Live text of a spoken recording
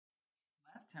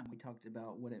Last time we talked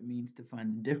about what it means to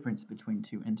find the difference between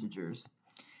two integers,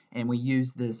 and we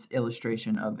used this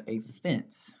illustration of a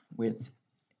fence with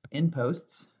end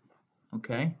posts,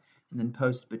 okay, and then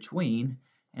posts between,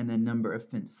 and then number of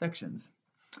fence sections.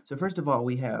 So first of all,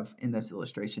 we have in this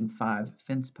illustration 5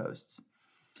 fence posts,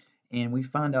 and we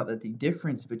find out that the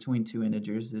difference between two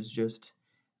integers is just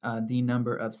the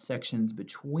number of sections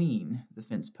between the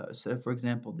fence posts. So for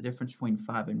example, the difference between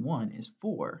 5 and 1 is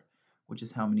 4, which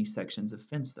is how many sections of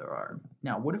fence there are.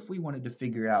 Now, what if we wanted to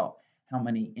figure out how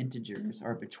many integers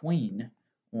are between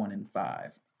 1 and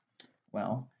 5?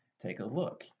 Well, take a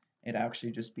look. It'd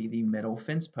actually just be the middle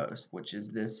fence post, which is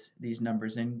these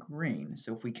numbers in green.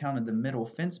 So if we counted the middle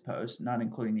fence post, not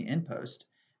including the end post,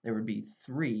 there would be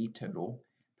 3 total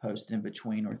posts in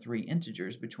between, or 3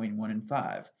 integers between 1 and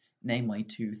 5, namely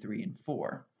 2, 3, and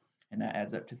 4, and that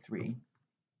adds up to 3.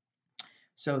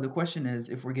 So the question is,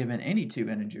 if we're given any two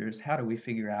integers, how do we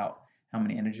figure out how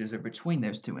many integers are between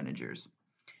those two integers?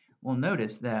 Well,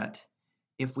 notice that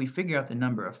if we figure out the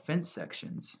number of fence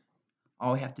sections,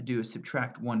 all we have to do is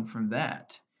subtract 1 from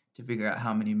that to figure out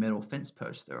how many middle fence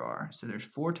posts there are. So there's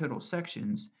 4 total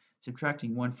sections.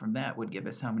 Subtracting 1 from that would give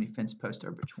us how many fence posts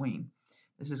are between.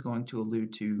 This is going to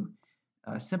allude to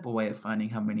a simple way of finding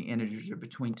how many integers are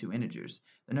between two integers.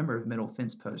 The number of middle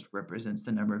fence posts represents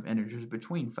the number of integers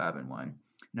between 5 and 1.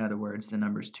 In other words, the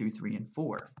numbers 2, 3, and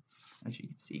 4, as you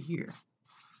can see here.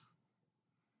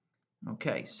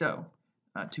 Okay, so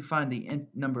to find the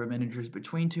number of integers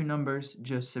between two numbers,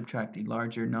 just subtract the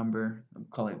larger number, we'll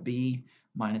call it b,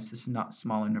 minus the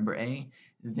smaller number a,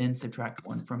 then subtract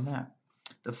 1 from that.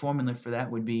 The formula for that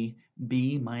would be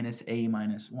b minus a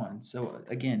minus 1. So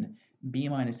again, b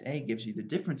minus a gives you the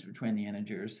difference between the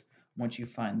integers. Once you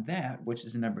find that, which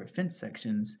is the number of fence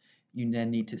sections, you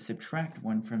then need to subtract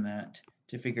 1 from that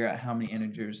to figure out how many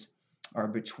integers are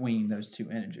between those two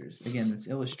integers. Again, this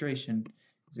illustration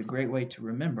is a great way to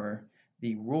remember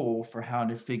the rule for how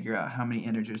to figure out how many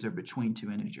integers are between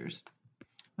two integers.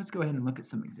 Let's go ahead and look at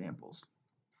some examples.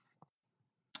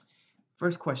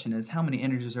 First question is, how many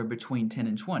integers are between 10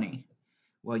 and 20?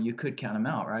 Well, you could count them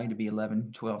out, right? It'd be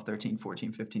 11, 12, 13,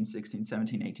 14, 15, 16,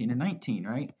 17, 18, and 19,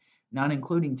 right? Not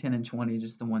including 10 and 20,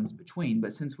 just the ones between.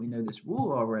 But since we know this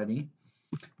rule already,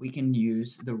 we can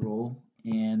use the rule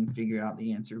and figure out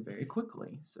the answer very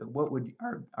quickly. So what would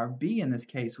our B in this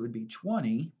case would be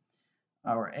 20,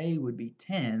 our A would be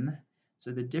 10,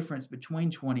 so the difference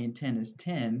between 20 and 10 is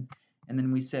 10, and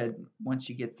then we said once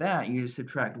you get that, you just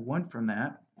subtract 1 from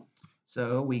that,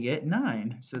 so we get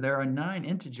 9. So there are 9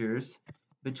 integers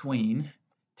between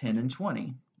 10 and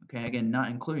 20. Okay, again,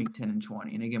 not including 10 and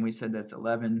 20, and again we said that's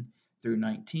 11 through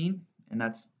 19, and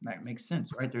that makes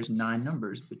sense, right? There's 9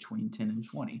 numbers between 10 and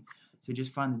 20. So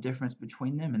just find the difference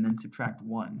between them and then subtract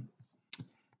 1.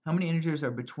 How many integers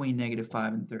are between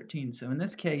 -5 and 13? So in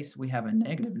this case, we have a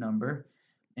negative number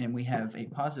and we have a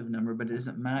positive number, but it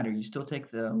doesn't matter. You still take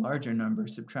the larger number,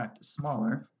 subtract the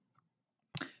smaller.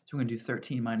 So we're going to do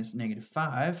 13 minus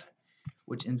 -5,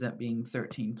 which ends up being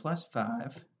 13 plus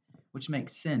 5, which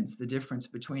makes sense. The difference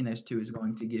between those two is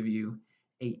going to give you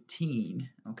 18.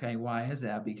 Okay, why is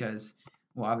that? Because,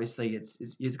 well, obviously it's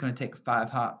going to take 5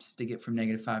 hops to get from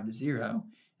 -5 to 0,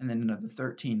 and then another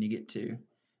 13 to get to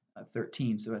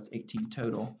 13, so that's 18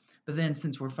 total. But then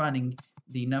since we're finding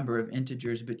the number of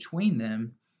integers between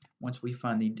them, once we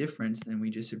find the difference, then we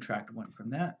just subtract 1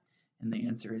 from that, and the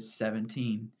answer is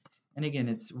 17. And again,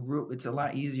 it's a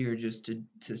lot easier just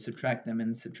to subtract them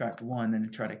and subtract 1 than to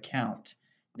try to count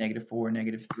 -4,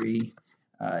 -3,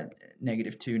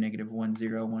 -2, -1,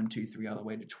 0, 1, 2, 3, all the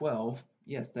way to 12.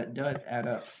 Yes, that does add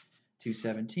up to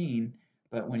 17,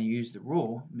 but when you use the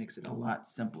rule, it makes it a lot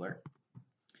simpler.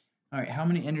 All right, how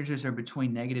many integers are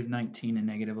between -19 and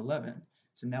 -11?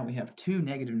 So now we have 2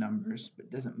 negative numbers, but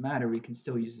it doesn't matter, we can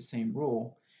still use the same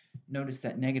rule. Notice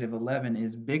that -11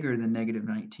 is bigger than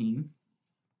 -19.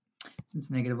 Since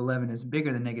 -11 is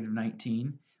bigger than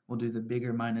 -19, we'll do the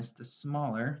bigger minus the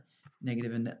smaller.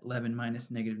 -11 minus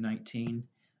 -19.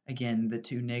 Again, the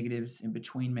 2 negatives in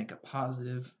between make a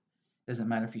positive. Doesn't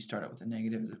matter if you start out with a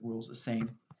negative, the rule's the same.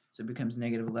 So it becomes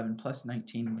 -11 plus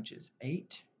 19, which is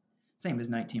 8. Same as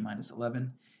 19 minus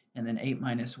 11, and then 8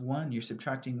 minus 1, you're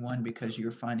subtracting 1 because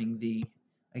you're finding the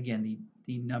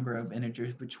number of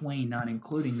integers between, not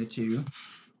including the 2.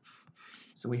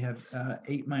 So we have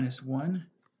 8 minus 1,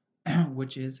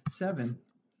 which is 7.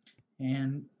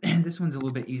 And this one's a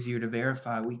little bit easier to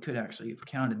verify. We could actually have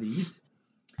counted these.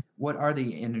 What are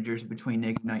the integers between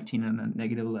 -19 and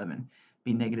 -11?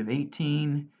 Be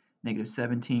 -18,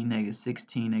 -17,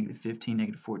 -16, -15,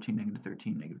 -14,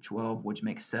 -13, -12, which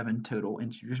makes 7 total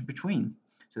integers between.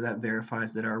 So that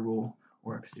verifies that our rule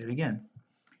works yet again.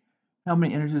 How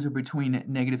many integers are between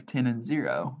 -10 and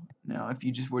 0? Now, if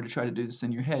you just were to try to do this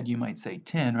in your head, you might say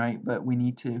 10, right? But we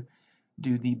need to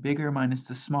do the bigger minus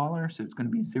the smaller, so it's going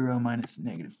to be 0 minus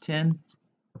 -10.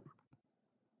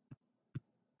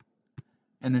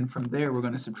 And then from there, we're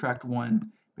going to subtract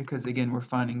 1, because again, we're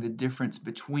finding the difference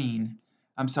between,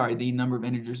 the number of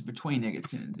integers between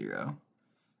 -10 and 0.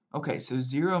 Okay, so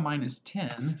 0 minus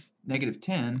 10,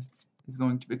 -10, is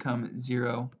going to become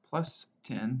 0 plus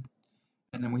 10,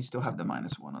 and then we still have the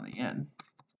 -1 on the end.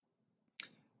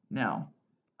 Now,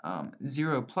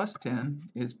 0 plus 10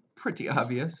 is pretty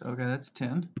obvious. Okay, that's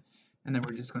 10. And then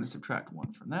we're just going to subtract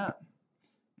 1 from that.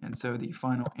 And so the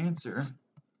final answer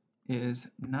is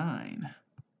 9.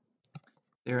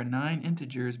 There are 9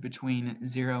 integers between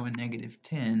 0 and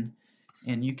 -10,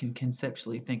 and you can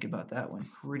conceptually think about that one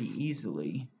pretty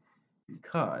easily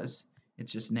because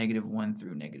it's just -1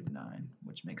 through -9,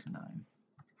 which makes 9.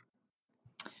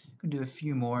 I'm going to do a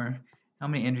few more. How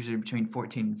many integers are between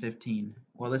 14 and 15?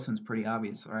 Well, this one's pretty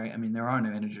obvious, right? I mean, there are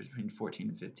no integers between 14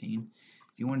 and 15.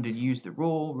 If you wanted to use the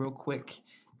rule real quick,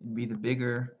 it'd be the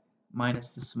bigger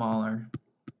minus the smaller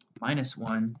minus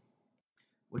 1,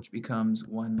 which becomes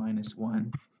 1 minus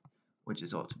 1, which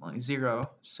is ultimately 0.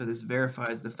 So this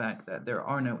verifies the fact that there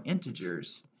are no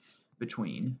integers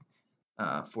between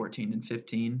 14 and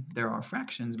 15. There are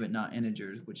fractions, but not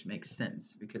integers, which makes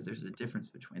sense because there's a difference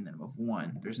between them of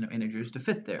 1. There's no integers to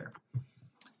fit there.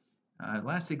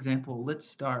 Last example, let's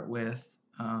start with,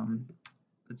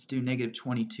 let's do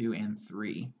 -22 and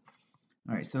 3.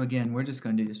 All right, so again, we're just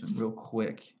going to do this one real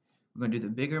quick. We're going to do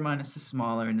the bigger minus the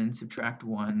smaller and then subtract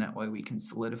 1. That way we can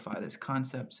solidify this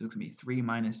concept. So it's going to be 3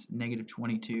 minus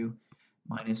 -22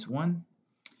 minus 1.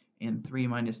 And 3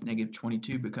 minus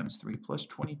 -22 becomes 3 plus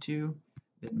 22,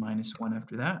 then minus 1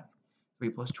 after that. 3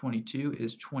 plus 22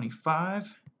 is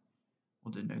 25.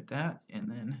 We'll denote that, and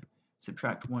then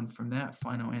subtract 1 from that.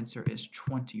 Final answer is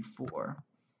 24.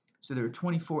 So there are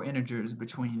 24 integers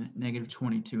between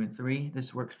 -22 and 3.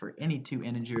 This works for any two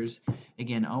integers.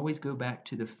 Again, always go back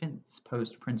to the fence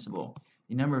post principle.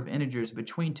 The number of integers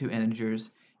between two integers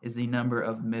is the number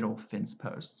of middle fence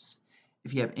posts.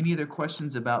 If you have any other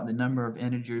questions about the number of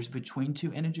integers between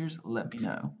two integers, let me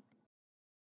know.